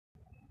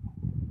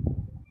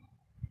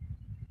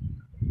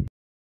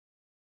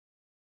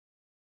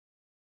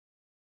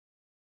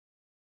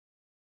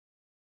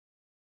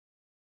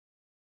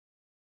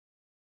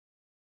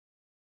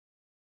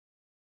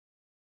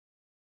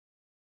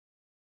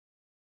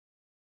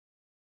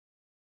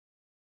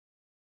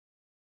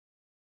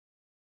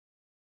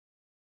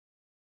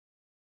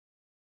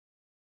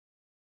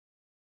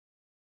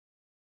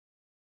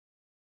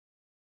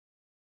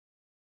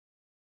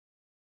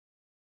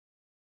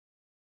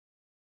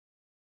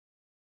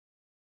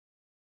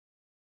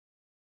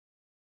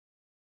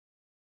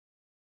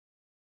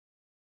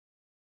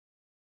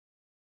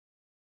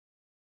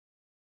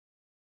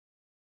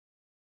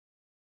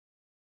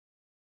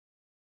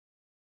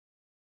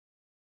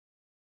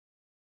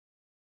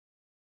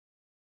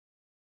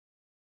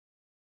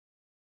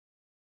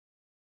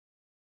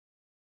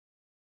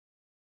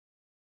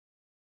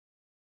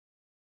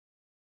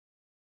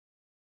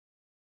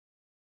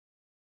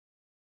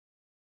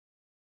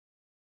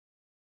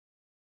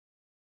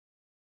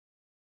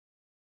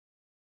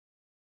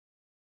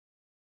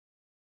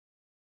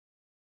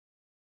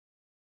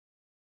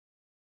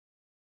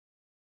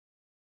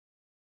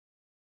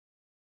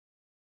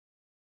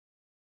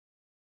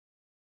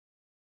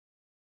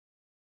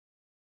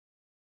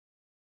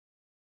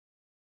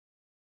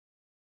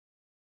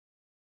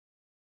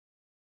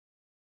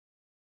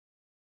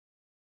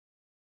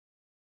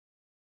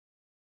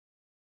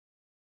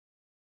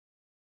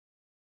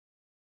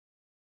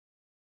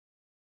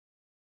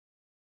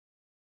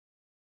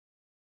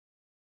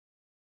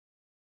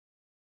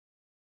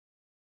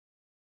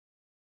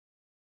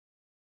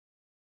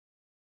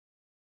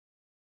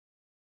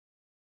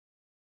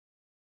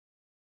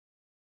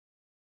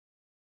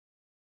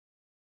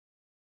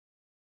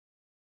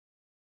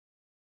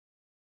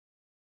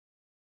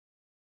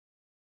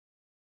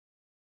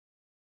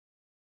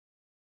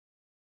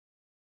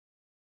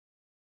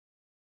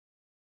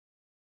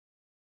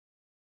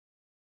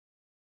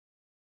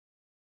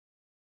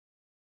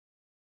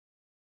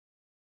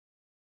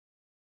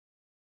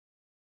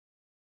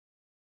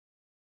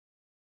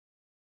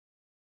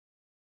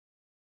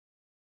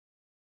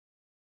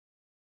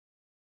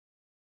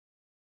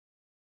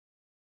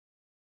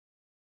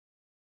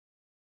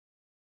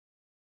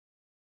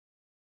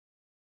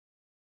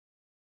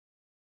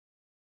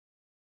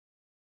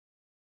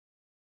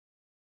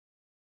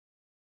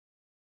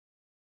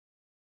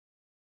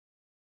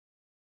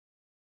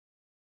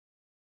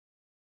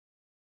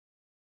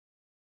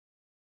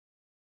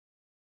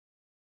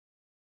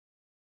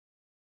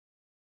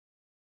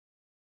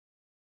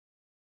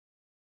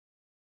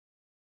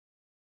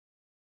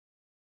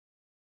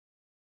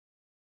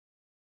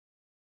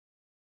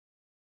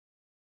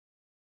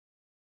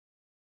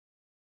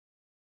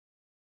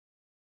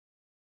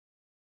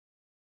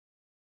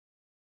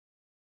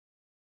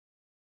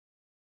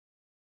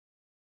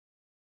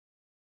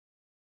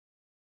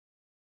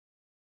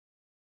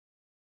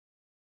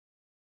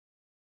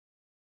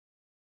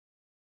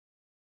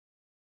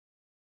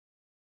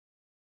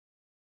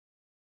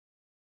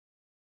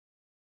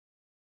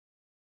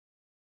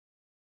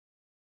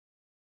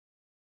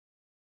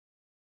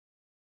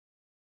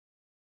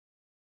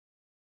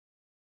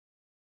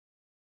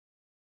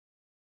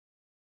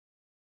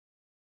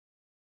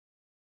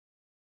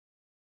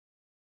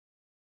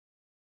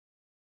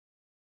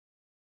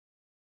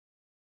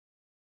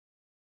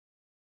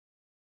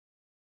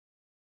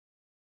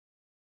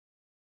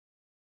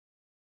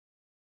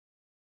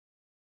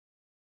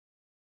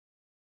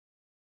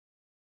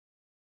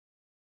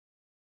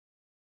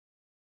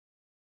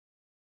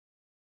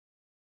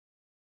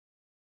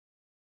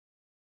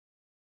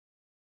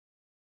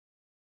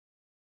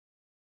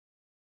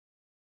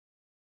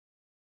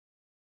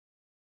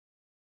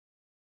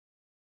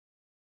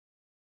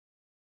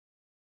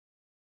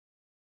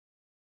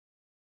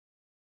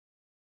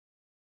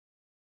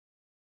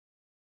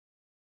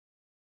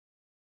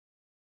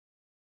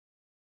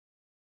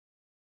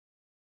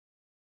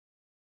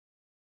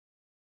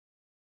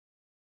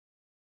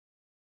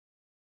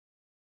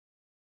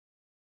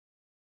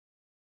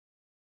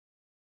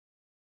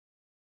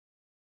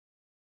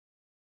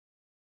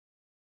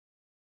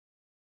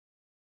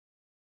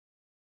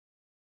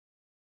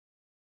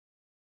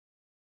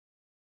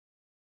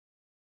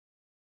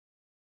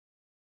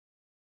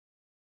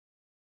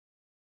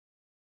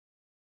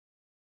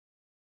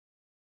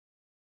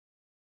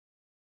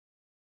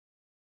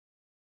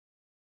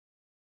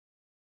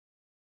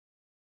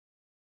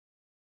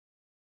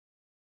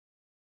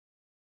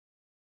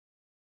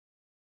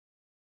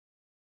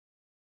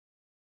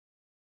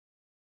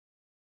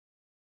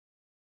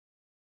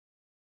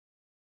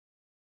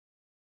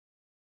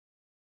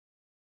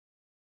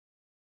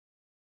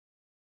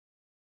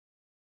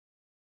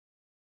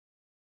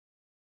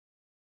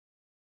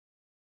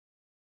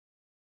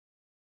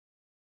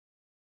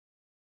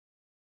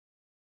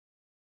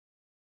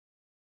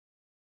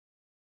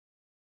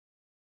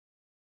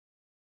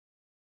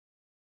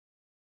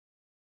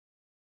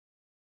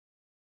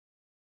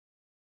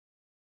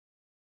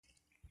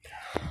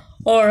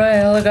Alright,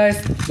 hello guys,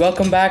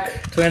 welcome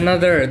back to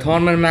another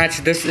tournament match.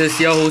 This is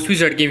your host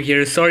Wizard Game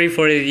here. Sorry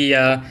for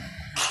the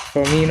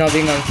for me not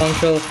being on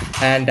functional,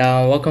 and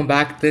welcome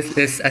back. This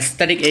is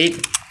Aesthetic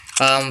 8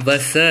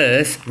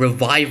 versus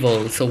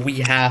Revival. So we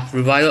have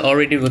Revival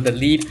already with the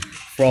lead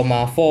from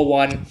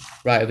 4-1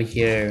 right over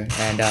here,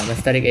 and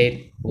Aesthetic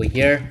 8 over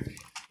here.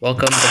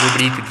 Welcome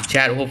everybody to the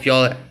chat.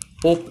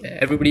 Hope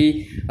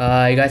everybody you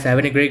guys are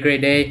having a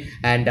great day,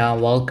 and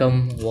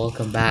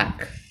welcome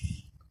back.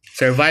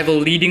 Survival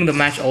leading the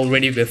match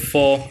already with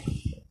four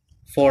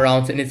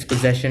rounds in its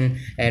possession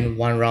and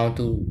 1 round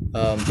to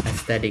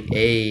Aesthetic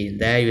A.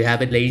 There you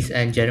have it, ladies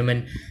and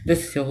gentlemen.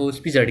 This is your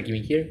host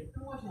PZR-Craft here.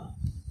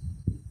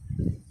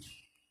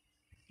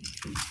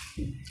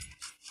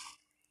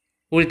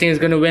 Who do you think is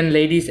gonna win,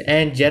 ladies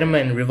and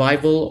gentlemen?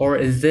 Revival, or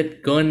is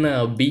it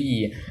gonna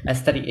be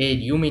Aesthetic 8?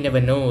 You may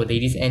never know,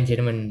 ladies and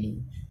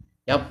gentlemen.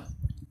 Yep.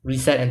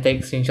 Reset and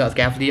take screenshots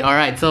carefully.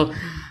 Alright, so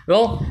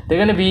well, they're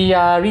gonna be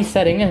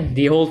resetting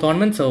the whole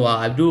tournament, so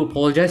I do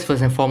apologize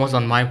first and foremost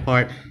on my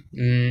part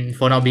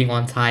for not being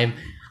on time.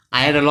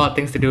 I had a lot of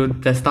things to do.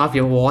 The stuff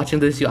you're watching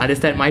this, you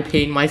understand my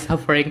pain, my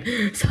suffering.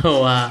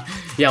 So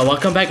yeah,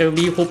 welcome back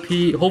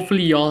everybody.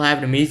 Hopefully you all have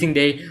an amazing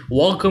day.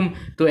 Welcome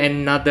to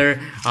another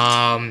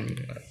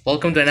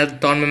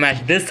tournament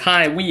match. This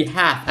time we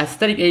have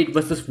Aesthetic 8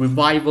 versus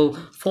Revival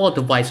for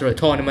the Viceroy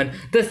tournament.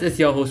 This is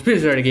your host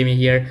Pixellab Gaming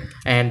here,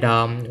 and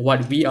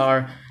what we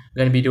are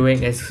gonna be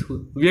doing is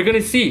we're gonna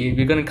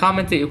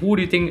commentate who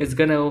do you think is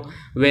gonna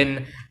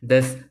win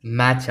this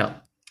matchup.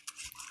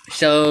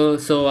 So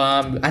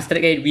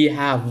Aesthetic 8 we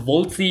have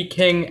Voltsy,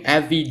 King,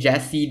 Avi,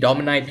 Jesse,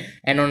 Dominite,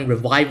 and on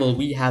Revival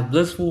we have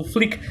Blissful,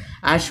 Flick,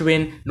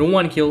 Ashwin, No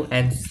One Kill,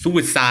 and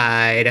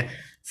Suicide.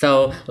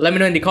 So let me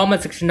know in the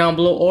comment section down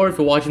below, or if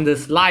you're watching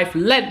this live,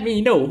 let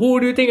me know who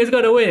do you think is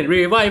gonna win,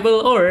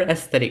 Revival or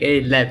Aesthetic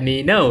 8. Let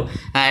me know.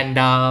 And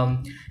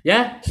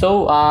yeah,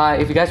 so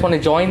if you guys want to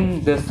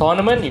join this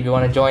tournament, if you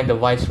want to join the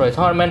Viceroy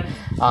tournament,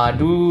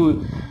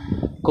 do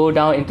go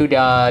down into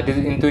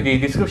the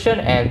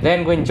description and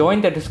then go and join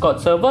the Discord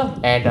server,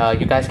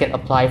 and you guys can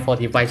apply for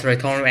the Viceroy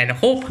tournament, and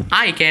hope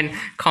I can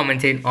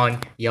commentate on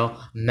your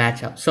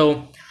matchup.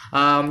 So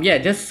yeah,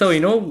 just so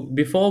you know,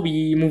 before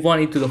we move on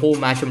into the whole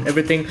matchup and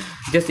everything,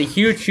 just a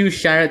huge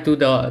shout out to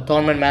the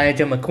tournament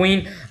manager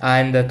McQueen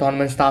and the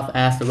tournament staff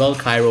as well: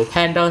 Cairo,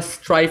 Panda,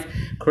 Strife,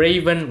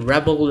 Craven,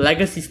 Rebel,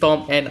 Legacy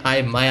Storm, and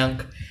I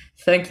Mayank.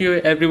 Thank you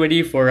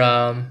everybody for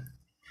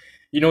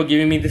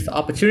giving me this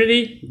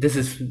opportunity. This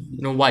is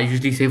what I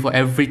usually say for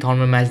every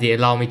tournament match they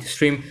allow me to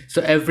stream.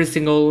 So every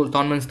single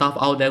tournament staff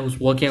out there who's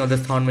working on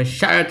this tournament,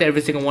 shout out to every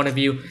single one of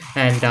you,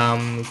 and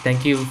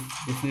thank you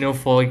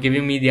for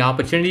giving me the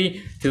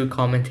opportunity to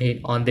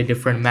commentate on the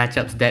different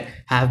matchups that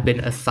have been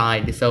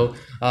assigned. So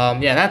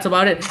yeah, that's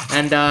about it,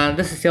 and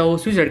this is your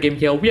host Wizard Game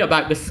here. We are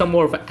back with some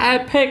more of an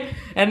epic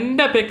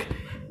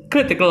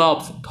Critical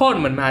Ops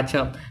tournament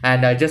matchup,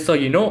 and just so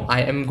you know,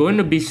 I am going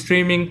to be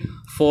streaming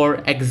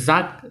for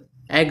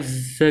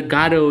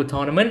Exagado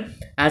tournament,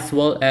 as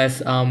well as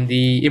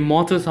the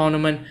Immortal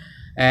tournament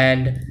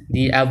and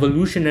the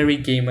Evolutionary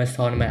Gamers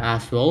tournament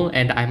as well,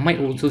 and I might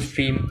also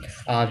stream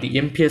the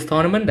Impious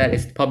tournament, that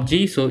is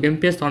PUBG. So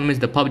Impious tournament is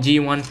the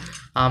PUBG one.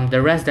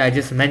 The rest that I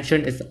just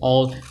mentioned is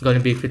all going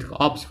to be Critical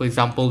Ops. For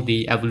example,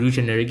 the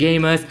Evolutionary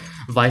Gamers,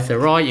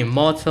 Viceroy,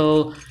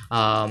 Immortal,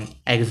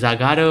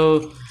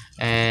 Exagado,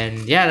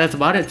 and yeah, that's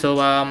about it. So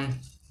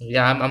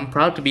yeah, I'm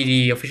proud to be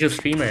the official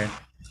streamer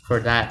for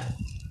that.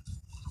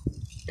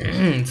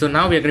 So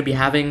now we are going to be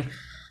having,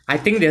 I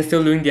think they're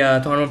still doing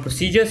their tournament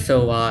procedures,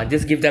 so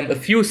just give them a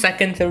few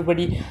seconds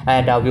everybody,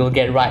 and we'll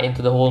get right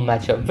into the whole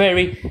matchup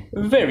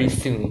very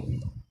soon.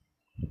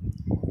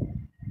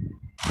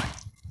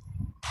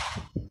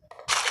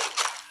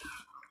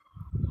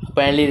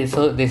 Apparently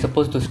they're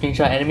supposed to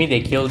screenshot enemy,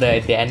 they kill the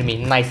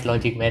enemy. Nice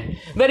logic, man.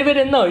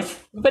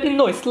 Very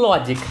nice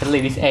logic,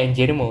 ladies and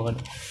gentlemen.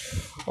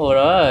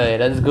 Alright,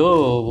 let's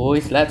go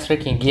boys, let's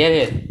freaking get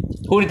it.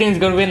 Who do you think is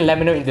gonna win? Let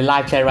me know in the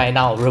live chat right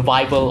now.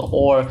 Revival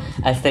or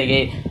Aesthetic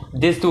 8.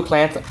 These two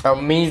clans are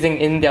amazing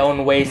in their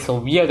own way, so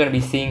we are gonna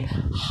be seeing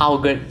how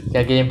good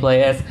their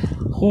gameplay is,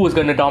 who is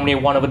gonna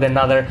dominate one over the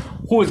another,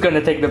 who is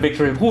gonna take the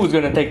victory, who is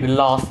gonna take the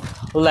loss.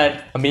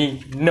 Let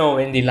me know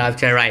in the live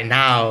chat right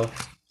now.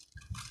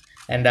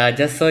 And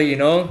just so you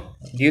know,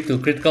 due to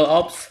Critical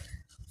Ops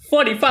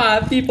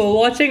 45 people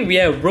watching, we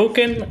have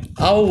broken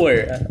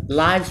our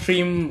live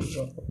stream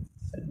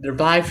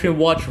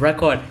watch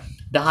record.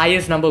 The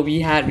highest number we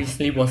had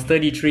recently was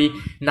 33.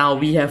 Now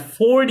we have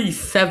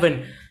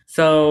 47.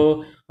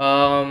 So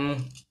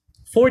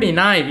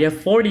 49. We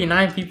have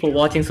 49 people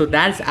watching. So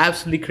that's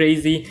absolutely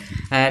crazy.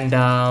 And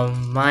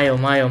my oh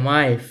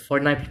my,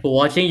 49 people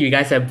watching. You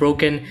guys have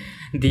broken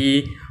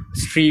the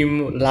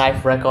stream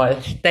live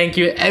record. Thank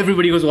you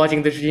everybody who's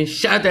watching the stream.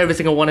 Shout out to every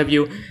single one of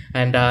you.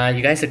 And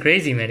you guys are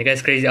crazy, man. You guys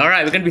are crazy.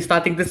 Alright, we're gonna be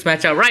starting this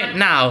matchup right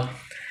now.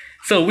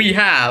 So we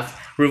have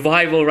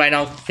Revival right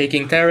now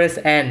taking Terrace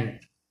and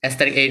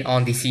Aesthetic 8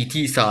 on the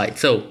CT side.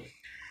 So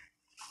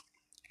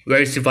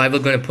where is Revival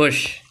gonna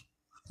push?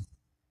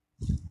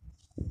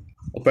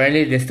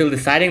 Apparently they're still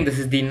deciding. This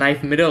is the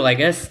knife middle, I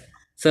guess.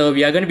 So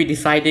we are going to be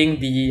deciding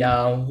the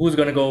who's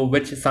going to go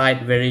which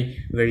side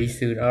very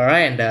soon.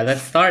 Alright, and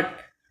let's start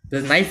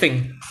the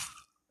knifing.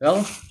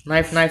 Well,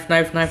 knife,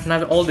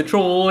 all the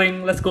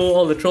trolling, let's go,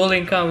 all the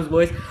trolling comes,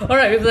 boys.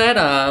 Alright, with that,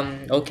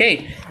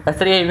 okay,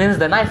 S38 wins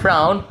the knife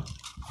round.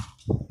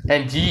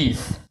 And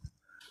jeez,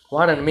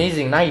 what an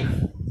amazing knife.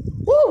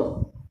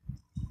 Woo!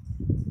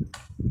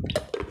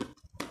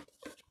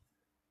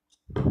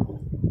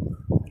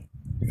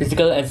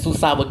 Physical and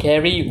Susaba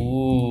carry,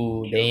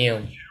 ooh,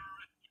 damn.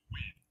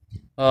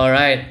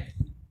 Alright,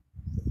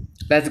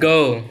 let's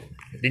go.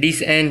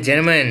 Ladies and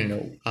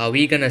gentlemen, are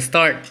we gonna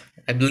start?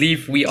 I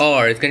believe we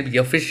are. It's gonna be the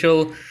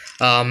official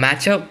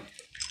matchup.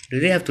 Do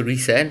they have to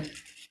reset?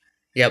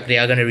 Yep, they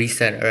are gonna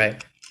reset.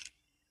 Alright.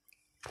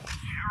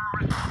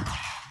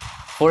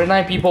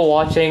 49 people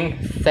watching.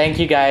 Thank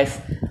you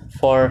guys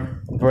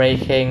for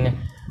breaking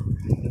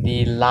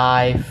the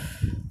live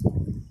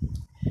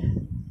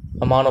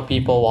amount of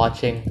people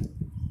watching.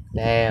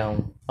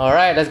 Damn.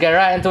 Alright, let's get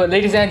right into it.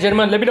 Ladies and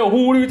gentlemen, let me know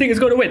who do you think is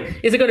going to win.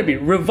 Is it going to be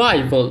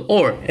Revival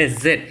or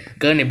is it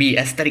going to be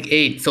Aesthetic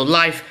 8? So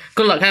live,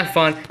 good luck, have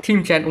fun.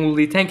 Team chat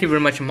only. Thank you very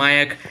much,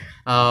 Mayak,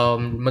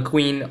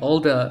 McQueen, all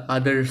the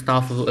other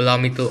staff who allow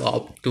me to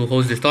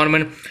host this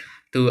tournament.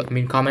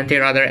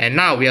 Commentate rather. And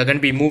now we are going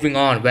to be moving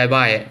on,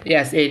 whereby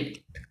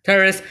AS8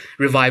 terrorists,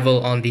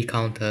 Revival on the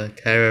counter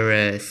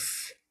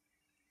terrorists.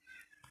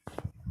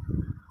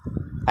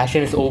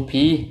 Ashen is OP.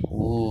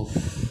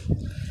 Oof.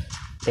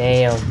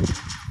 Damn.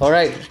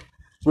 Alright.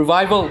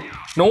 Revival.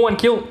 No one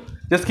killed.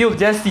 Just killed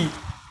Jesse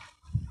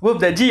with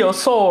the Geo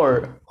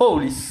sword.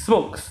 Holy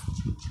smokes.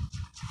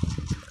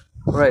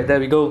 Alright, there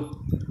we go.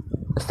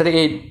 Aesthetic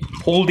 8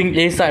 holding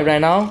A side right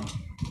now.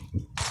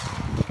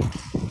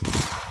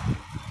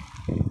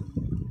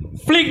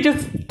 Flick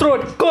just throw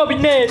a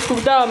combinate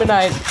to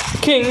dominate.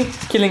 King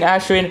killing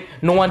Ashwin.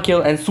 No one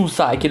killed, and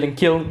Suicide killing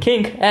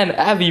King and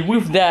Avi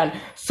with that.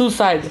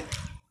 Suicide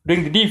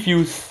doing the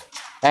defuse.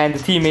 And the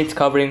teammates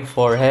covering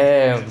for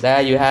him.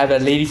 There you have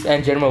it, ladies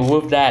and gentlemen.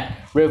 With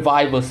that,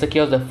 Revival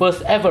secures the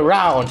first ever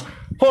round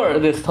for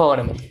this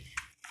tournament.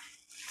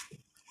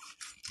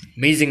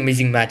 Amazing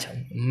matchup.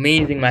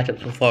 Amazing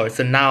matchup so far.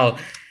 So now,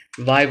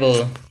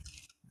 Revival.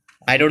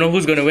 I don't know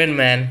who's gonna win,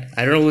 man.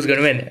 I don't know who's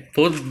gonna win.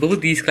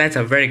 Both these clans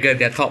are very good.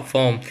 They're top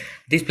form.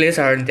 These players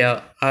are on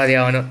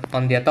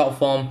their top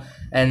form,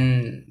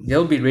 and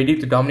they'll be ready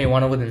to dominate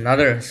one over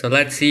another. So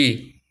let's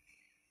see.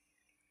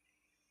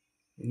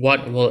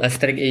 What will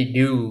Aesthetic 8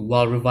 do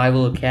while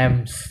Revival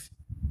camps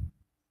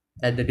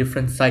at the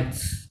different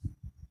sites?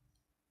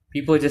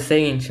 People are just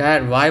saying in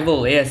chat,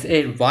 Revival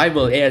AS8,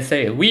 Revival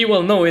AS8. We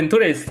will know in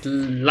today's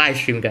live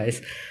stream,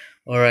 guys.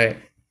 Alright.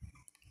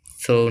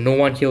 So no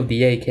one killed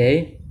the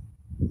AK.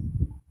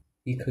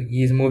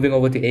 He's moving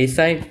over to A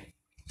side.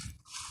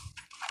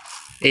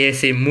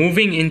 AS8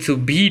 moving into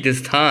B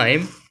this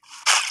time.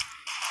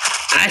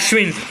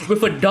 Ashwin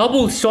with a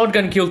double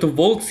shotgun kill to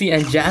Voltsy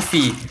and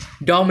Jassy.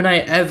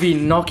 Dominate Evie,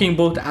 knocking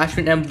both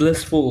Ashwin and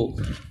Blissful.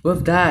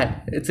 With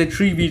that, it's a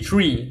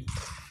 3v3.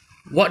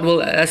 What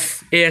will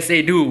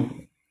ASA do?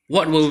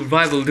 What will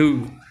Revival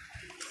do?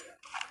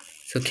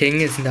 So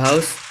King is in the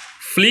house.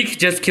 Fleek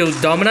just killed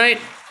Dominate.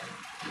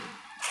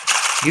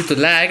 Due to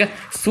lag,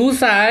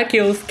 Suicide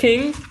kills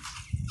King.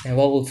 And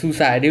what will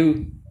Suicide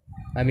do?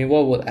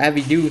 What will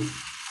Evie do?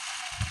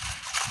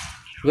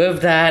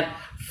 With that,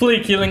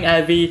 Fleek killing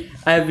Evie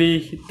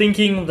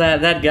thinking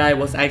that guy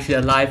was actually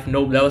alive.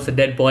 Nope, that was a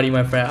dead body,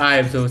 my friend. I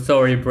am so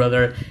sorry,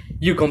 brother.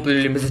 You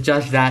completely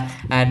misjudged that.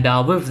 And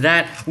with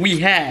that,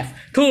 we have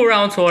 2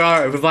 rounds for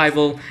our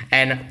Revival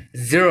and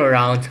 0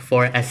 rounds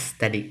for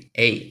Aesthetic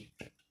 8.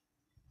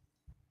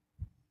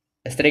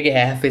 Aesthetic 8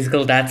 have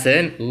physical, that's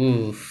in.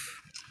 Oof.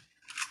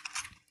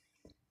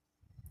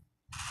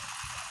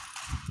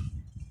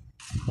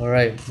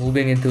 Alright,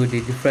 moving into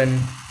the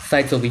different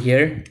sites over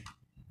here.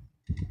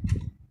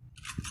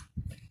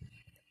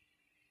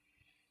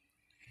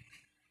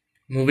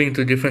 Moving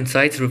to different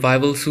sites,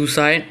 Revival,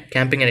 Suicide,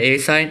 camping at A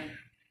side.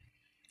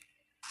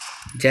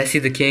 Jesse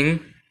the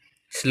King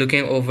is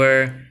looking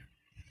over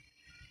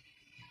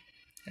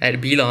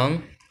at B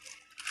long.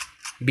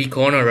 B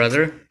corner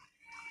rather.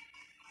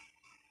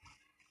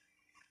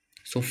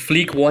 So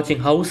Fleek watching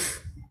house.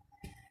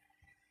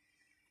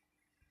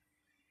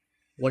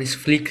 What is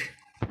Fleek?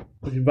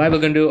 What is Revival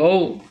gonna do?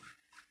 Oh!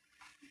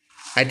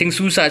 I think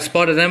Suicide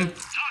spotted them.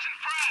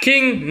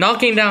 King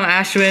knocking down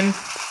Ashwin.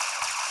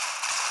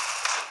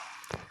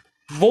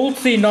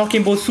 Voltsy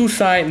knocking both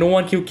Suicide, no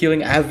one kill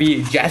killing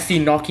Avi. Jassy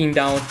knocking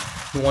down,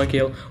 no one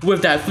kill.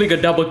 With that, Flick a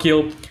double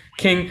kill.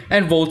 King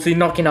and Voltsy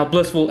knocking out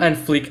Blissful and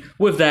Flick.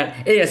 With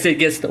that, ASA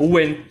gets the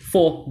win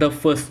for the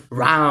first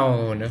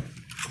round.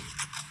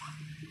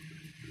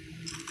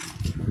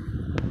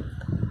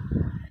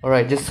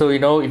 Alright, just so you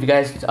know, if you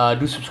guys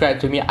do subscribe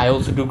to me, I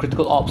also do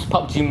Critical Ops,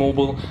 PUBG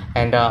Mobile,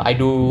 and I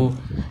do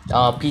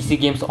PC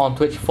games on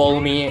Twitch. Follow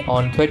me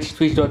on Twitch,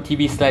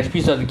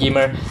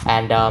 twitch.tv/PZR-Gamer,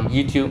 and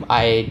YouTube,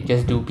 I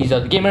just do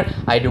PZR-Gamer.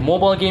 I do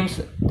mobile games.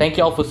 Thank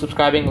you all for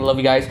subscribing. Love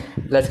you guys.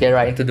 let's get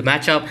right into the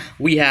matchup.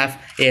 We have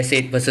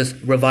AS8 versus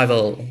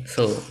Revival.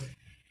 So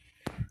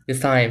this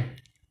time,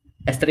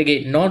 Aesthetic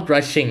 8 not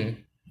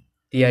rushing.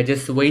 They are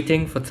just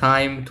waiting for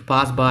time to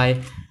pass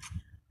by.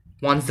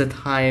 Once the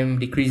time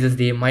decreases,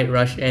 they might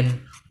rush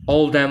in.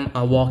 All of them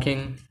are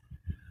walking.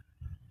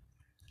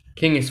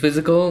 King is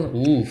physical.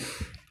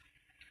 Oof.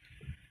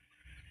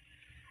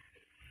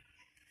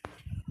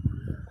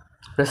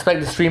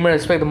 Respect the streamer,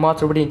 respect the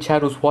mods, everybody in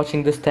chat who's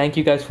watching this. Thank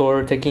you guys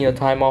for taking your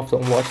time off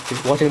and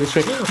watching the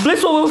stream.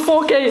 Blissful with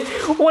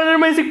 4K! What an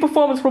amazing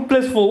performance from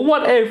Blissful!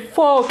 What a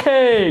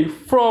 4K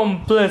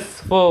from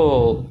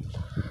Blissful!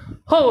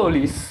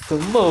 Holy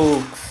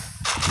smokes!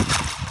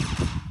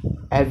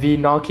 Abby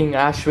knocking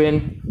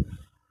Ashwin.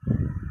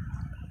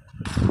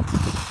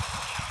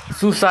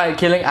 Suicide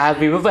killing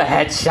Abby with a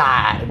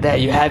headshot. There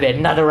you have it,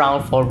 another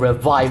round for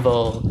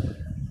Revival.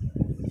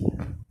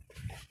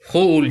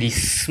 Holy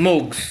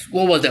smokes,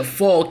 what was that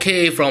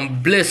 4K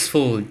from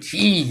Blissful?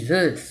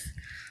 Jesus.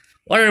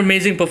 What an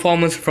amazing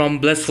performance from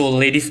Blissful,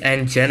 ladies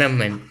and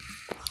gentlemen.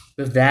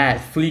 With that,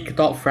 Fleek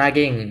top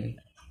fragging.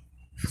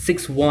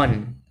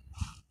 6-1.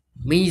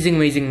 Amazing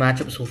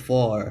matchup so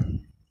far.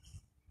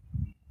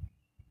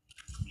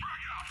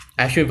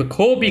 Actually with a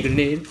Kobe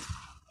grenade.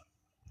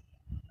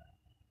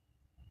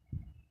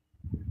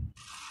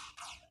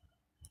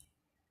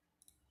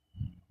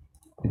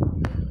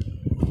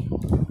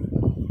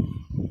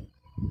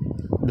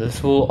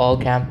 Blissful all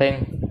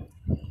camping.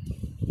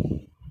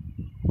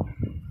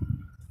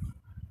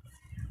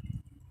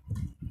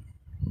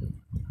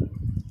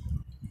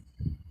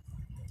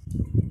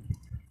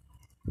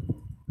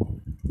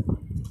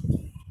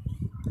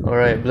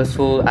 Alright,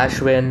 Blissful,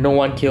 Ashwin, no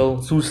one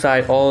kill,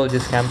 Suicide, all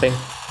just camping.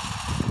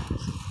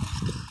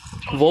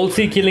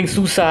 Volsey killing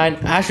Suicide,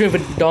 Ashwin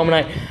with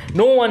Dominite,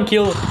 no one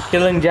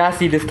killing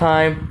Jassy this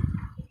time.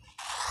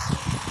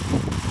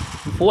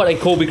 What a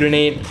Kobe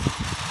grenade.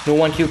 No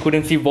one kill,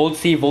 couldn't see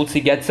Volsey.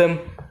 Volsey gets him.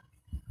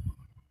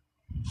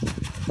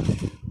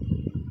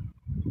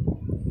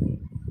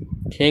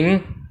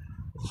 King.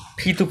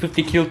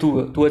 P250 kill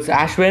towards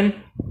Ashwin.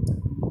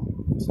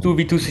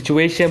 2v2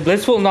 situation.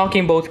 Blissful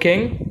knocking both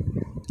King.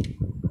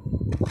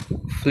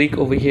 Fleek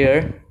over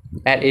here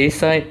at A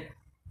side.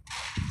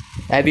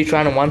 Abby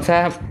trying to one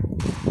tap.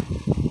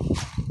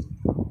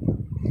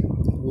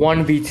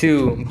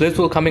 1v2.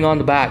 Blissful coming on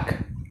the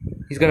back.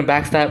 He's gonna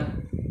backstab.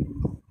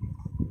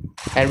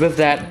 And with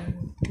that,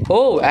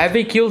 oh,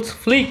 Avi kills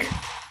Fleek.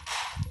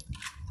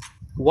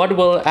 What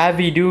will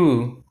Avi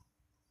do?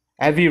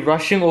 Avi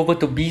rushing over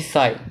to B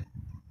side.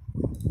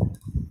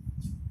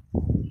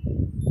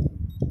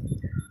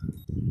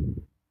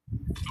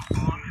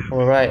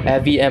 Alright,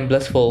 Avi and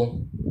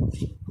Blissful.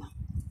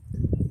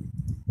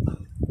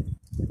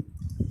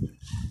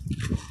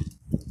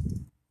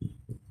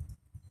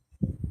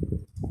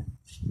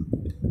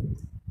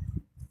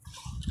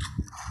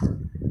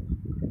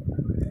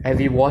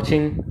 Avi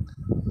watching.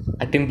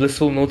 I think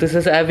Blissful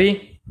notices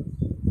Avi.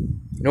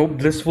 Nope,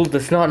 Blissful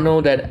does not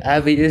know that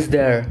Avi is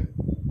there.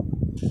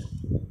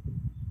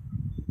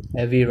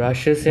 Avi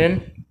rushes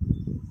in.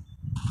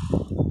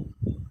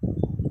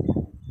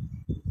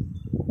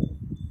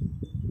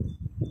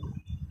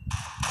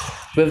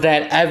 With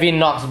that, Avi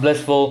knocks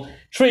Blissful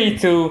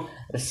 3-2.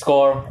 The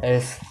score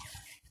is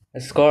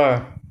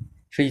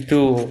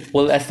 3-2.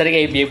 Will Aesthetic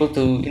 8 be able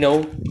to,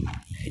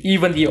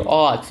 even the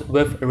odds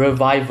with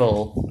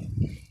Revival?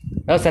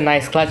 That was a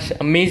nice clutch,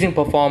 amazing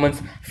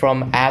performance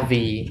from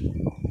Avi.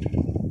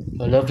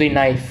 A lovely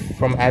knife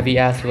from Avi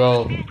as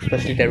well,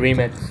 especially the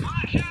remix.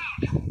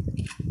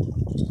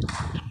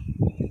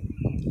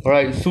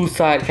 Alright,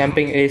 Suicide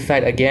camping A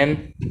side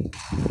again.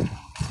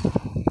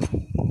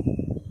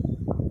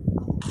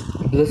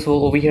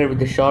 Blissful over here with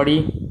the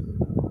shorty.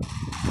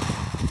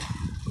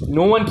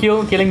 No one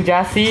killing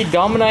Jassy.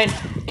 Dominite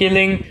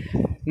killing.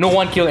 No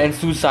one kill and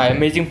Suicide.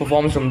 Amazing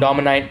performance from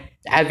Dominite.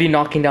 Avi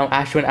knocking down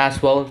Ashwin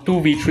as well.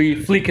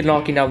 2v3. Fleek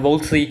knocking down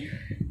Volsey.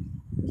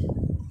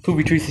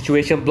 2v3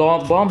 situation.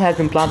 Bomb has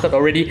been planted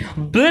already.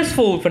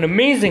 Blissful with an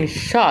amazing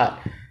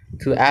shot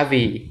to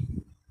Avi.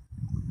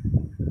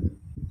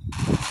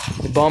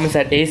 The bomb is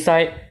at A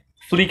side.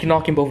 Fleek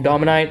knocking both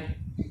Dominite.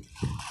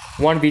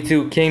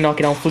 1v2. King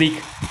knocking down Fleek.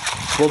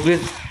 Well,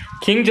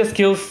 King just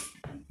kills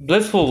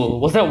Blissful.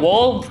 Was that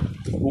wall?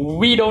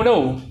 We don't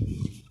know.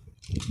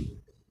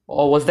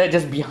 Or was that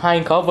just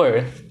behind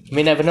cover?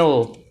 May never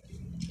know.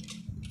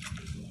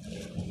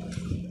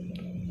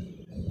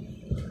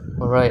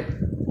 Alright.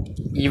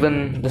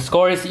 The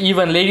score is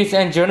even, ladies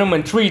and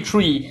gentlemen.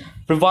 3-3.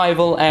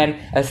 Revival and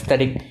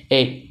Aesthetic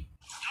 8.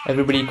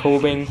 Everybody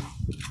King.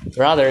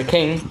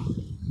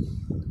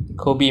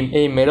 Kobe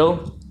A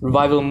middle.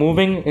 Revival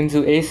moving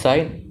into A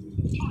side.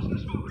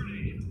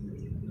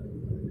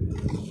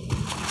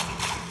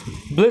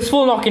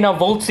 Blissful knocking out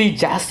Volsey.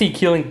 Jassy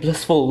killing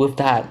Blissful with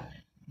that.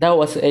 That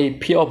was a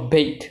pure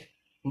bait.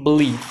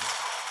 Believe.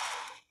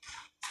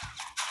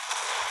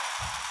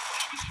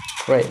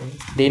 Right.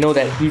 They know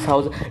that he's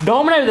house.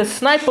 Dominate with a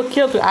sniper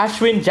kill to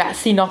Ashwin.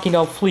 Jassy knocking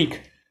out Fleek.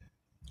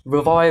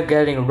 Revival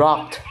getting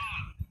rocked.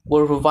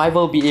 Will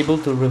Revival be able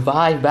to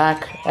revive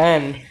back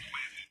and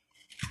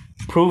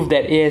prove to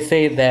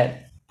ASA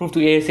that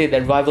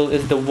Revival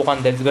is the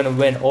one that's gonna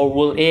win, or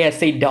will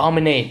ASA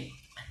dominate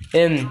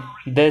in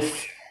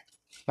this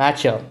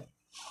matchup?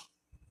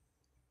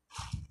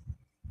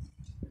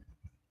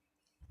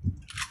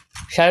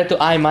 Shout out to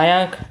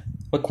Mayak,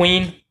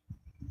 McQueen.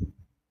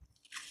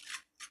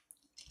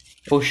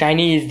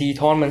 O'Shiny is the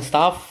tournament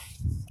staff.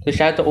 So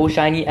shout out to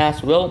O'Shiny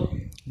as well.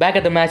 Back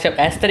at the matchup,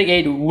 Aesthetic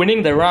 8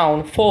 winning the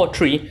round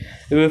 4-3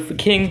 with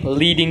King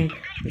leading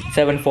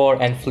 7-4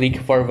 and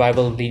Fleek for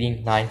Revival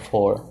leading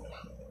 9-4.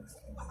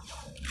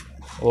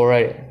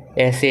 Alright,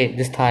 ASA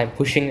this time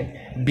pushing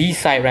B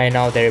side right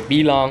now. They're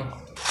B long.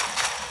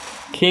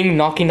 King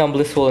knocking down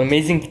Blissful.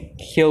 Amazing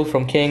kill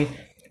from King.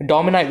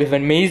 Dominite with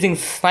an amazing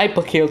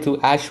sniper kill to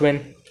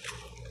Ashwin.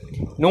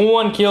 No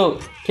one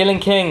killing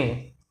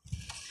King.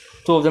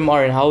 Two of them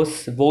are in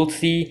house.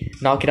 Voltsy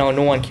knocking out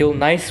no one kill.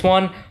 Nice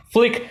one.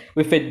 Flick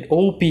with an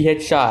OP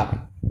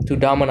headshot to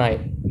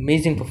Dominite.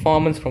 Amazing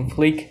performance from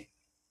Flick.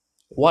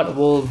 What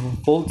will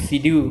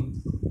Voltsy do?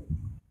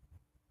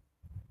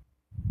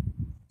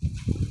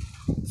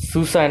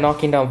 Suicide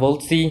knocking down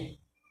Voltsy.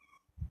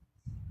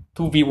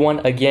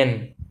 2v1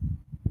 again.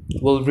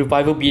 Will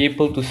Revival be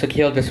able to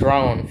secure this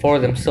round for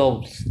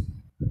themselves?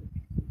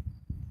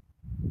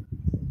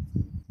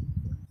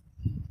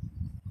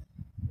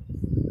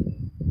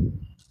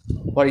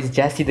 What is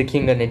Jesse the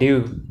King gonna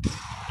do?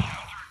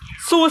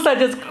 Suicide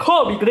just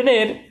Kobe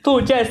grenade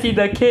to Jesse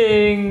the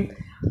King.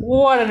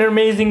 What an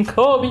amazing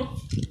Kobe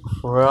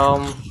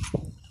from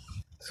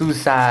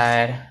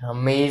Suicide.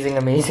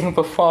 Amazing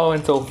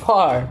performance so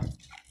far.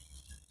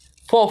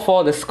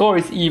 4-4, the score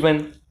is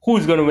even.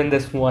 Who's gonna win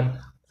this one?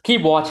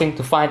 Keep watching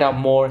to find out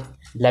more.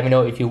 Let me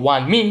know if you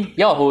want me,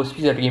 your host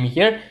PZR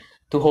here,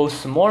 to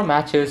host more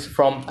matches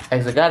from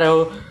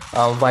Exagato,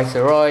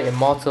 Viceroy,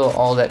 Immortal,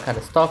 all that kind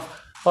of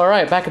stuff.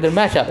 Alright, back at the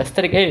matchup.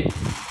 Aesthetic 8.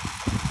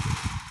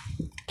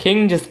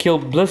 King just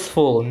killed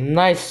Blissful.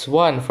 Nice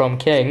one from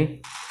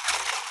King.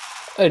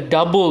 A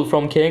double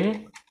from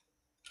King.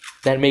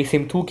 That makes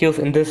him 2 kills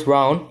in this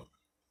round.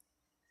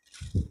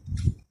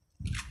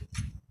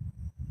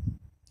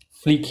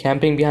 Fleek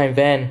camping behind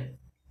Van.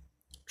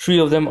 3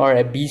 of them are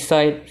at B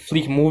side.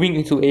 Fleek moving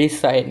into A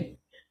side.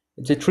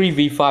 It's a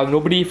 3v5.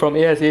 Nobody from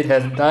AS8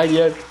 has died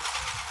yet.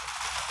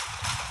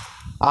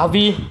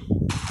 Avi,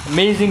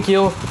 amazing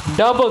kill.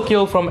 Double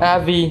kill from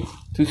Avi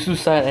to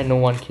Suicide and no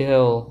one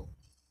kill.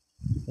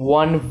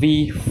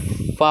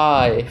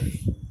 1v5.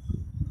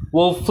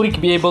 Will Fleek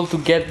be able to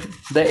get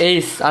the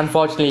ace?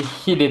 Unfortunately,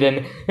 he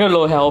didn't.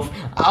 Low health.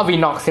 Avi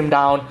knocks him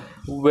down.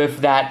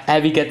 With that,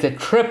 Avi gets a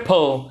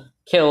triple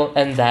kill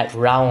in that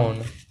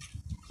round.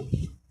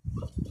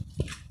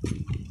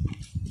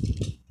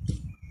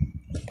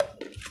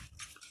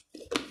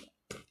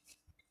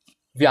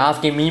 If you're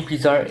asking me,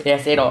 please are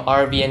AS8 or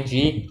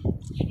RBNG?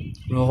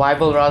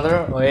 Revival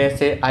rather, or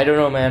AS8? I don't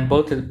know, man.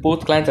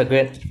 Both clans are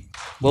good.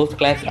 Both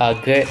clans are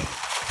good.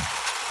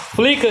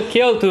 Fleek a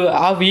kill to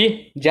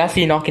Avi.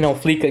 Jassy knocking out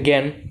Fleek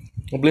again.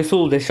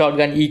 Blissful the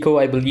shotgun eco,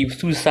 I believe.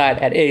 Suicide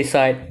at A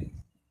side.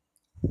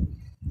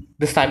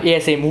 This time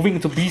ASA moving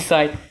to B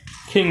side.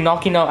 King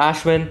knocking out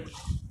Ashwin.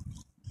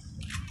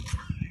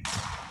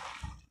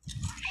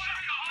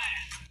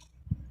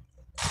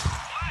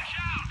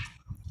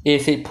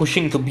 ASA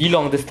pushing to B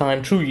long this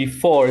time.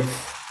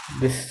 3v4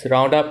 this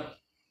roundup.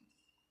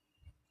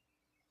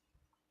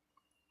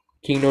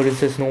 King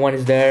notices no one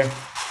is there.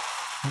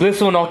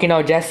 Blissful knocking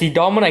out Jesse.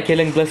 Dominite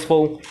killing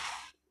Blissful.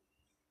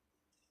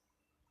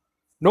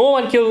 No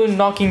one killing,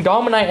 knocking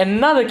Dominite.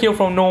 Another kill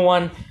from no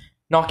one.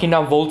 Knocking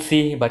down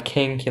Voltsy, but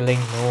King killing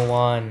no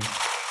one.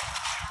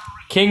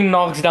 King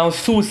knocks down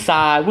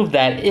Suicide. With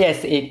that,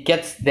 AS8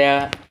 gets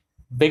their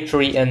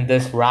victory in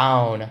this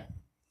round.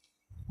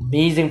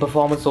 Amazing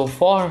performance so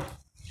far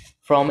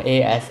from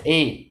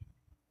AS8.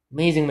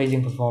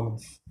 Amazing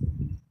performance.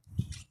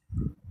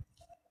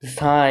 This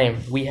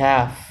time we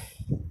have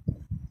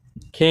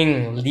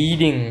King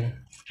leading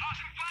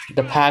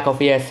the pack of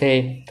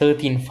ASA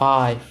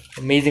 13-5.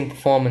 Amazing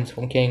performance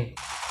from King.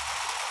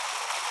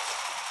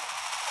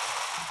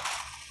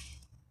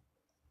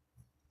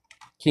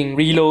 King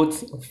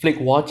reloads, Flick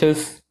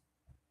watches.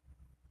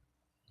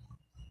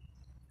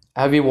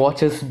 Avi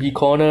watches B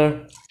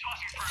corner.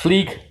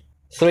 Fleek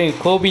throwing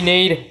Kobe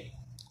nade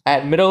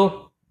at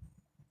middle.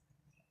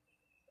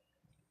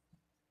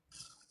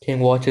 King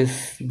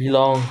watches B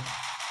long.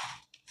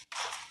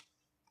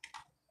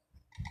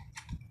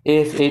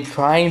 AS8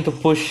 trying to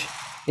push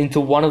into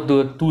one of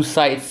the two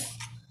sides.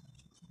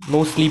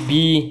 Mostly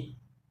B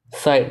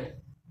side.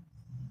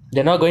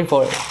 They're not going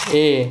for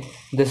A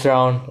this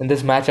round, in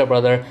this matchup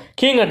rather.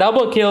 King a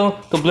double kill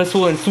to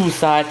Blissful and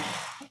Suicide.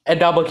 A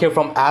double kill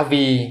from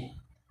Avi.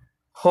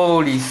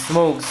 Holy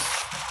smokes.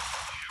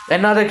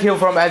 Another kill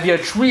from Avi, a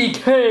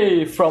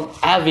 3k from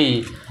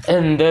Avi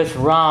in this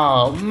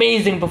round.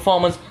 Amazing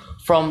performance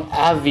from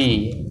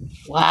Avi.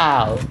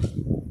 Wow.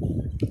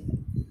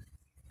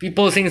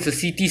 People think it's the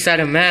CT side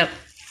of map.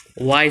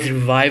 Why is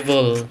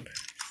Revival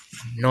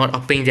not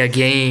upping their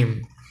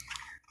game?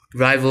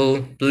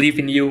 Rival, believe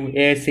in you.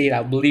 ASA,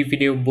 I believe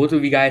in you. Both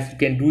of you guys, you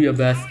can do your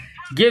best.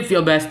 Give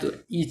your best to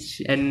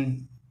each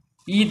and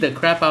beat the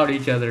crap out of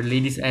each other,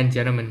 ladies and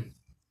gentlemen.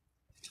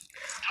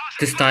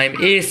 This time,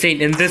 ASA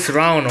in this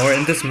round or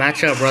in this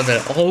matchup,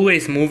 brother,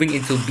 always moving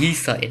into B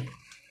side.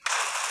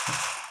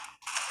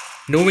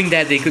 Knowing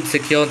that they could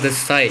secure this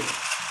site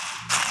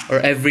or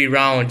every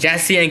round.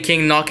 Jassy and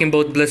King knocking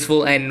both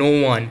Blissful and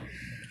no one.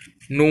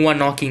 No one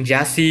knocking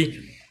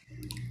Jassy.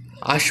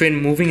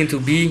 Ashwin moving into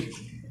B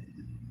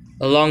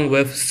along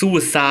with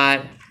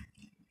Suicide.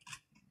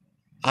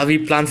 Avi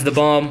plants the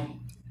bomb.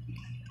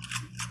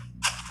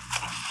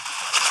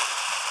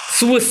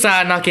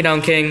 Suicide knocking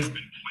down King.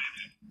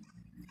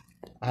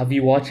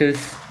 Avi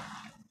watches.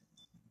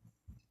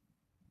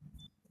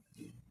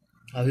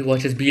 Avi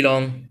watches B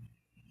long.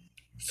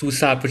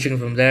 Suicide pushing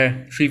from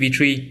there.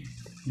 3v3.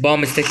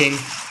 Bomb is ticking.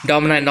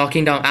 Dominite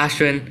knocking down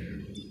Ashwin.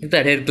 With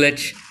that hit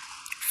glitch.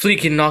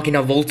 Fleekin knocking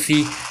out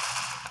Voltsy.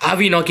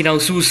 Avi knocking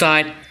down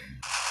Suicide.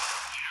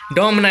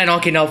 Dominite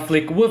knocking out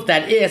Flick. With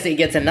that, ASA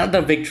gets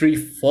another victory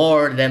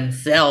for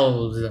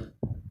themselves.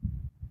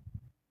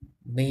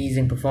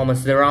 Amazing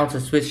performance. The rounds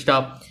are switched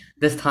up.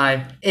 This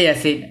time,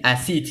 ASA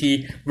as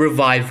CT,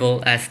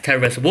 Revival as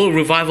Terrace. Will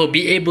Revival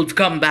be able to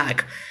come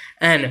back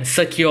and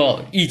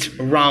secure each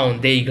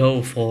round they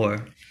go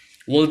for?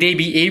 Will they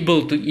be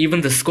able to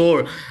even the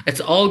score?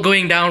 It's all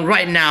going down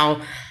right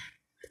now,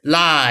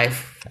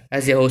 live.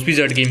 As your host,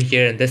 PZR Game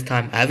here, and this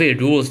time, Avi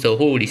rules though,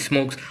 holy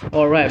smokes.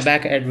 Alright,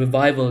 back at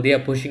Revival, they are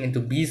pushing into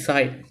B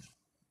side.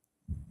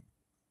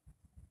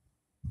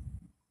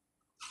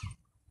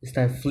 This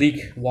time,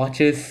 Fleek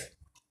watches.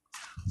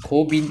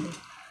 Kobe.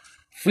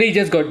 Fleek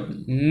just got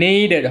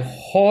naded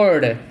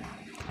hard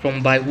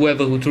by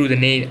whoever who threw the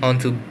nade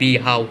onto B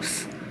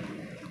house.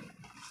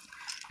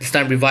 This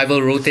time,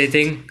 Revival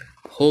rotating.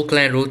 Whole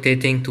clan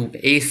rotating to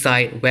A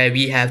side, where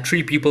we have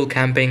 3 people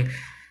camping.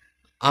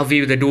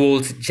 Avi with the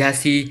duels,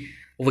 Jassy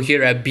over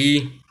here at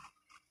B.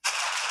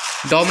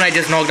 Dominite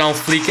just knocked down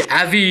Fleek.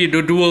 Avi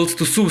the duels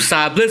to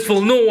Suicide.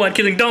 Blissful, no one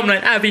killing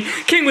Dominite. Avi,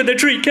 King with the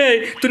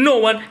 3k to no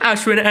one.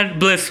 Ashwin and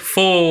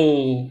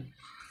Blissful.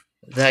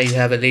 There you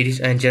have it, ladies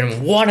and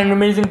gentlemen. What an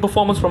amazing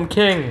performance from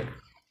King.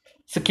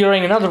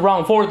 Securing another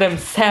round for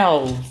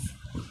themselves.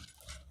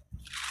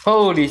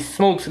 Holy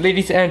smokes,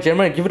 ladies and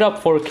gentlemen. Give it up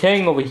for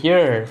King over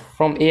here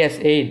from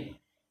AS8.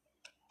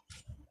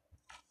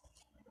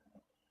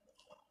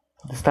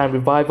 This time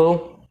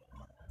Revival.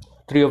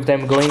 3 of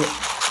them going.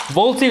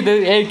 Voltsy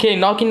the AK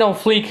knocking down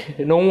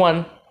Fleek. No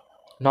one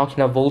knocking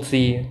down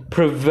Voltsy.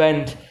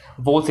 Prevent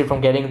Voltsy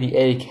from getting the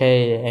AK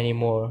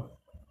anymore.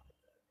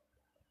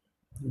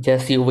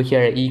 Jesse over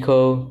here at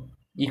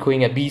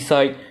Ecoing at B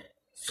side.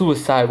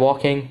 Suicide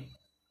walking.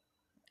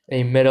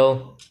 A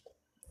middle.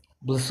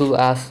 Blissful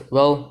as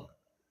well.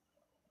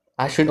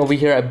 Ashwin over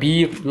here at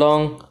B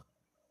long.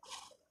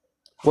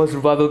 What's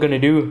Revival gonna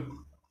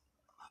do?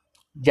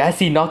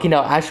 Jassy knocking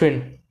out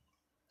Ashwin.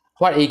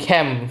 What a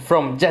cam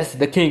from Jesse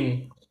the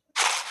King.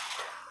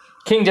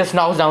 King just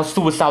knocks down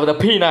Suicide with a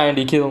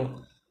P90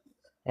 kill.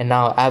 And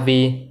now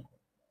Avi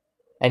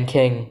and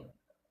King.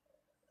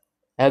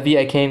 Avi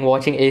and King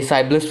watching A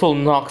side. Blissful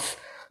knocks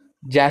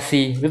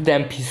Jassy with the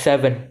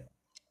MP7.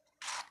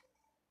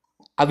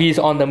 Avi is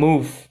on the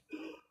move.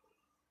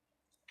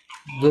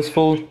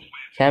 Blissful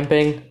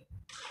camping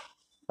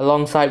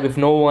alongside with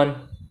no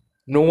one.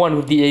 No one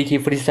with the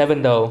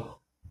AK-47 though.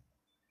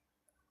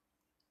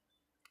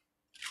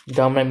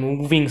 Dominite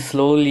moving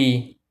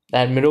slowly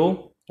at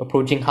middle,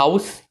 approaching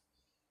house.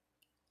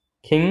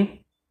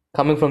 King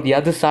coming from the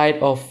other side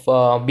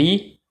of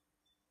B.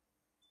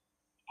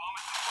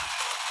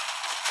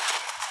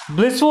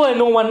 Blissful and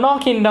no one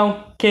knocking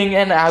down King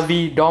and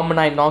Avi.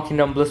 Dominite knocking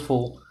down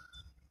Blissful.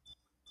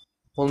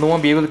 Will no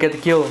one be able to get the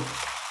kill?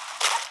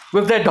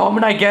 With that,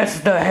 Dominite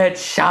gets the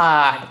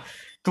headshot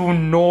to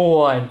no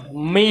one.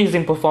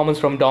 Amazing performance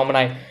from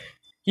Dominite.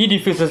 He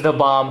defuses the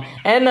bomb.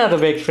 Another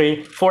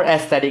victory for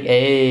Aesthetic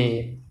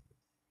 8.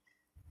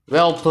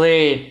 Well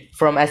played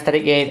from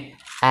Aesthetic 8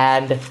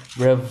 and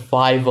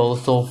Revival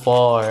so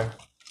far.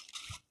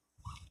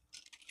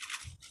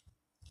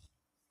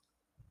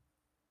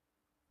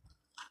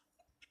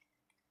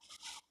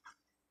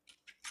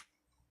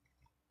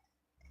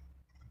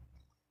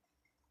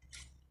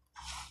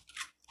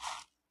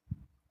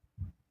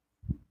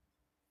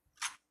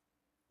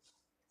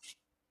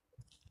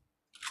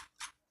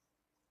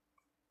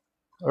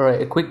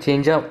 Alright, a quick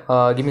change up.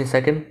 Give me a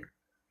second.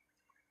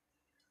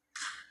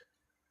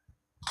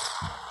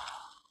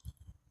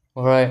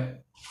 Alright.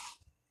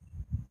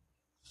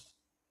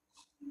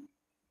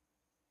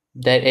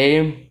 That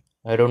aim?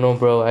 I don't know,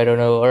 bro. I don't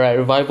know. Alright,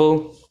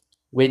 Revival.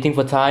 Waiting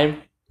for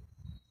time.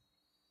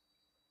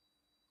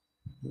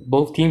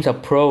 Both teams are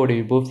pro,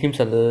 dude. Both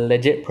teams are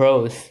legit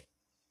pros.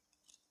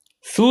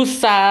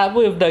 Suicide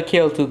with the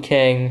kill to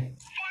King.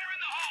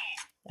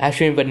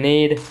 Ashwin with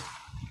nade.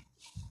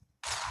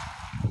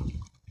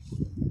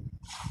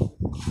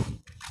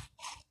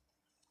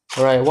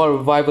 Alright, what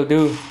Revival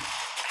do?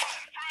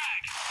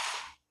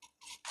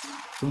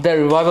 The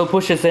revival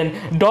pushes in.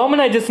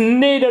 Dominite just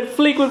naded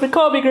Flick with the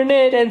Kobe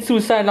grenade and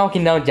Suicide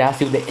knocking down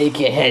Jassy with the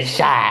AK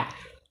headshot.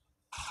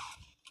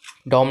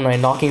 Dominite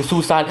knocking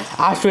Suicide.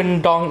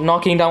 Ashwin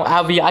knocking down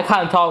Avi. I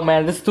can't talk,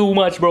 man. This is too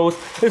much, bros.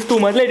 It's too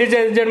much. Ladies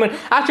and gentlemen,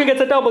 Ashwin gets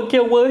a double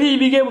kill. Will he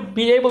be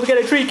able to get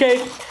a 3K?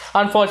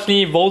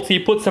 Unfortunately,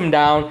 Volty puts him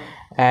down.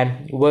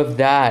 And with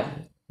that,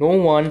 no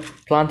one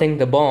planting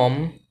the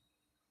bomb.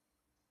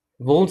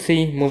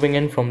 Volty moving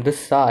in from this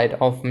side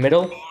of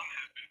middle.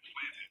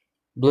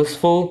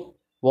 Blissful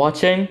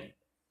watching.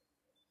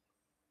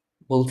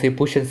 Volty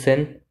pushes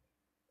in.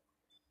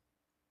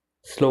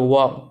 Slow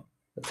walk.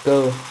 Let's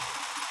go.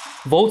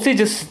 Volty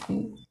just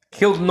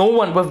killed no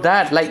one with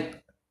that.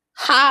 Like,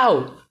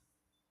 how?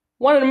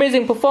 What an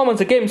amazing performance,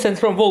 a game sense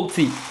from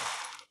Volty.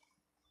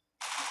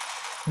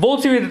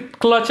 Volty with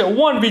clutch, a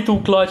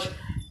 1v2 clutch,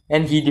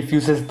 and he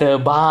defuses the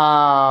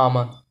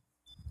bomb.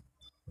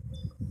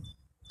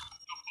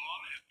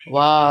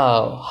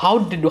 Wow, how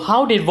did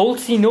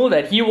Volty know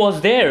that he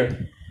was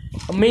there?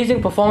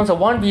 Amazing performance, a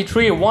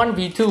 1v3, a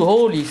 1v2,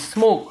 holy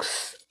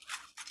smokes.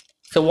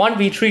 It's a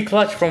 1v3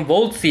 clutch from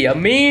Volty.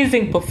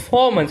 Amazing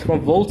performance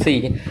from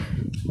Volty.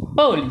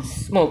 Holy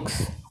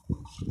smokes.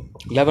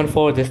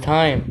 11-4 this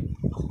time.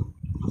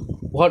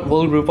 What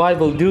will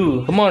Revival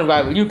do? Come on,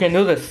 Revival, you can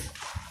do this.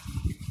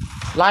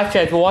 Live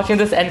chat, if you're watching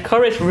this,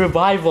 encourage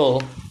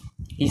Revival.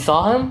 He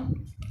saw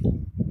him?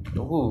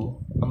 Ooh,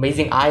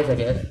 amazing eyes, I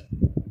guess.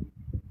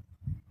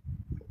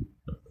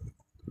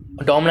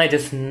 Dominite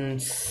just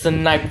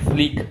sniped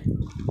Fleek.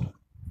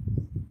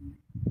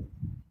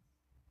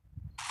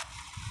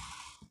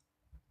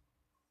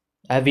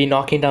 Avi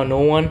knocking down no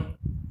one.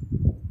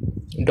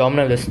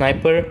 Dominite the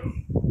sniper.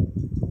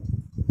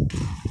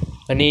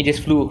 A nade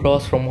just flew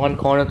across from one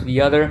corner to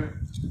the other.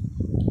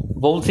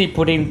 Volty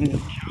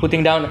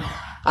putting down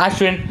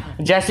Ashwin,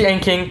 Jesse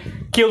and King.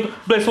 Killed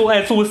Blissful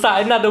and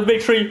Suicide. Another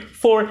victory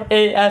for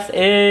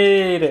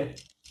AS8.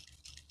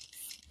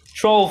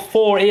 Troll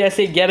 4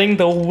 AS8 getting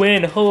the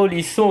win.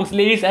 Holy smokes,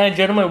 ladies and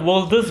gentlemen,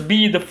 will this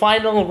be the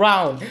final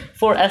round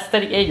for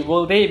Aesthetic 8?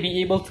 Will they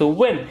be able to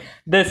win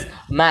this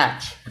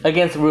match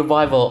against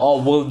Revival,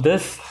 or will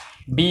this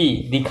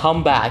be the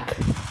comeback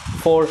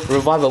for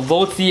Revival?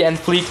 Volty and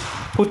Fleek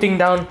putting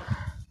down.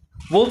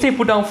 Volty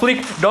put down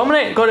Fleek.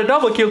 Dominite got a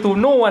double kill to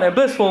no one and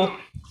Blissful.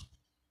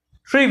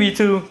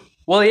 3v2.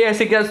 Will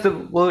AS8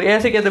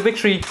 get the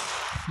victory?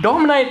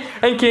 Dominite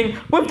and King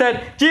with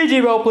that.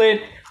 GG, well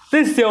played.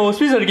 This is your host,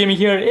 PZR Gaming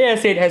here.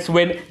 AS8 has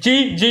win.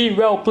 GG,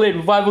 well played.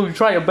 Revival, you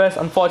try your best.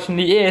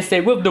 Unfortunately,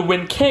 AS8 with the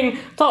win. King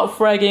top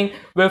fragging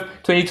with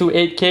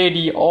 22.8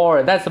 KD.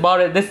 That's about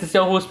it. This is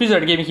your host,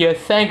 PZR Gaming here.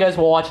 Thank you guys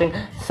for watching.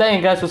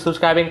 Thank you guys for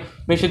subscribing.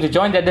 Make sure to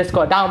join that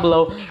Discord down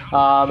below.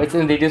 It's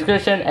in the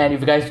description. And if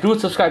you guys do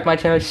subscribe to my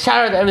channel,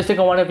 shout out to every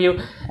single one of you.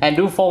 And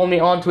do follow me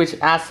on Twitch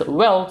as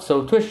well.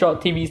 So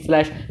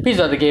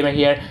twitch.tv/PZR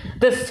here.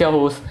 This is your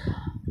host,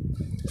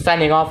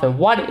 signing off, and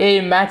what a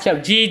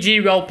matchup.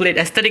 GG, well played.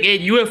 Aesthetic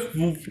 8, you have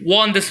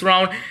won this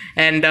round,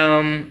 and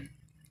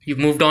you've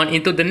moved on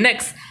into the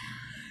next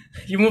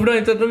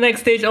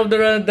stage of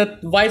the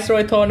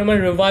Viceroy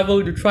tournament.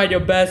 Revival, you tried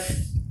your best.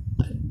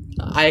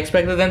 I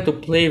expected them to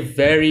play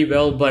very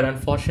well, but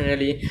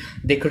unfortunately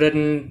they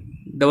couldn't.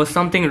 There was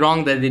something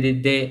wrong that they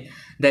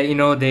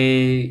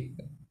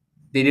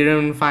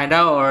didn't find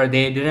out, or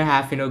they didn't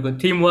have good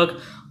teamwork,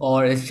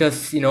 or it's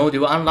just they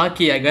were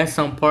unlucky. I guess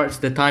some parts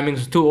the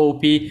timings were too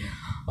OP,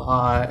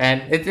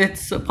 and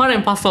it's part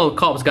and parcel of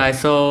cops, guys.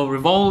 So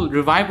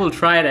Revival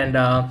tried, and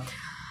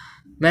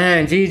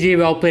man, GG,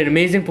 well played.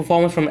 Amazing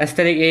performance from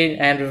Aesthetic 8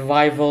 and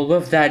Revival.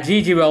 With that,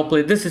 GG, well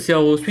played. This is your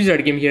host,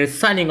 PZR Game here,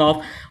 signing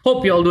off.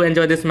 Hope you all do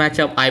enjoy this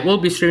matchup. I will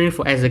be streaming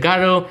for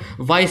Azagaro,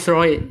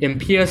 Viceroy,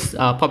 Impious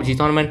PUBG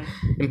tournament.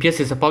 Impious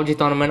is a PUBG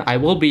tournament. I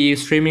will be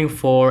streaming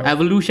for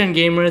Evolution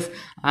Gamers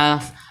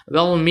as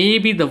well.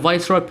 Maybe the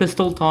Viceroy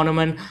Pistol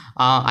tournament.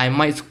 I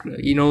might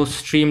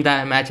stream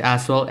that match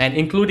as well, and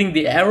including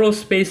the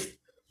Aerospace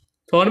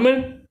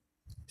tournament.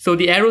 So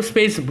the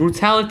Aerospace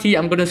Brutality,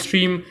 I'm gonna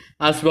stream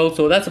as well.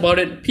 So that's about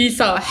it. Peace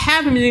out.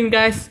 Have a amazing,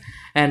 guys,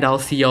 and I'll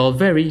see y'all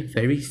very,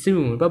 very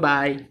soon. Bye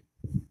bye.